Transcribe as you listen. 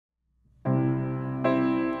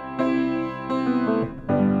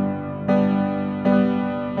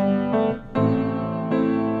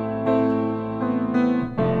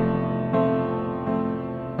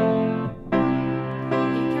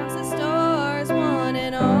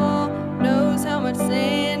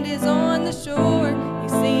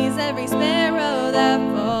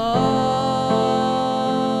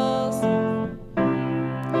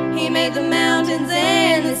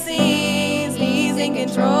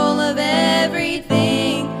control of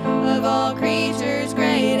everything, of all creatures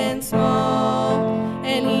great and small.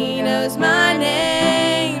 And He knows my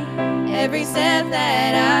name, every step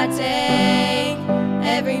that I take,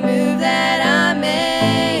 every move that I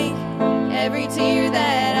make, every tear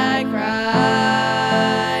that I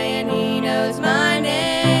cry. And He knows my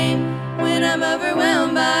name when I'm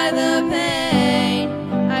overwhelmed by the pain.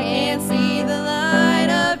 I can't see the light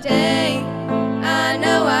of day. I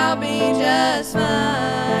know I'll be just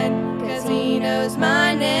fine, 'cause He knows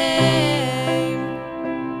my name.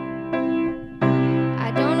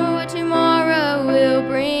 I don't know what tomorrow will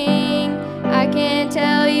bring. I can't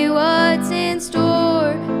tell you what's in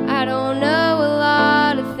store. I don't know a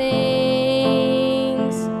lot of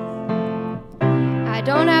things. I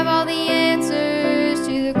don't have all the answers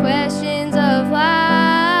to the questions of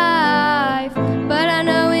life, but I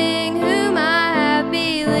know in whom I have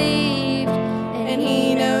believed. And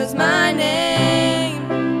He knows my name,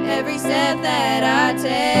 every step that I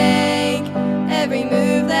take, every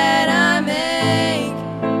move that I make,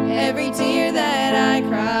 every tear that I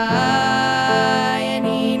cry. And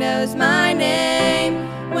He knows my name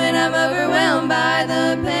when I'm overwhelmed by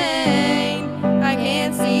the pain. I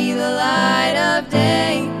can't see the light of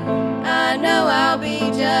day. I know I'll be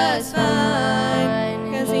just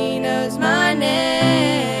fine, 'cause He knows my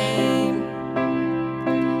name.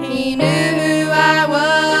 He knew who I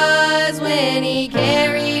was when He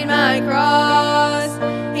carried my cross.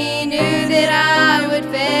 He knew that I would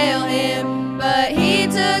fail Him, but He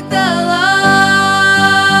took the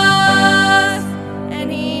loss. And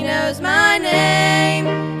He knows my name,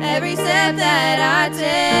 every step that I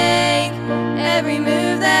take, every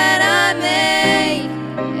move that I make,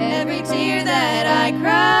 every tear that I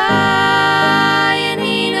cry. And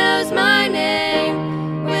He knows my name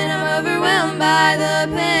when I'm overwhelmed by the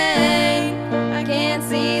pain. I can't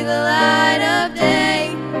see the light of day.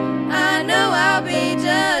 I know I'll be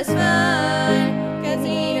just fine, 'cause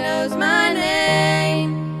He knows my name,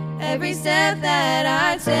 every step that I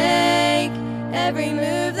take, every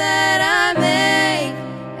move that I make,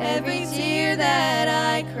 every tear that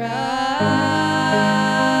I cry.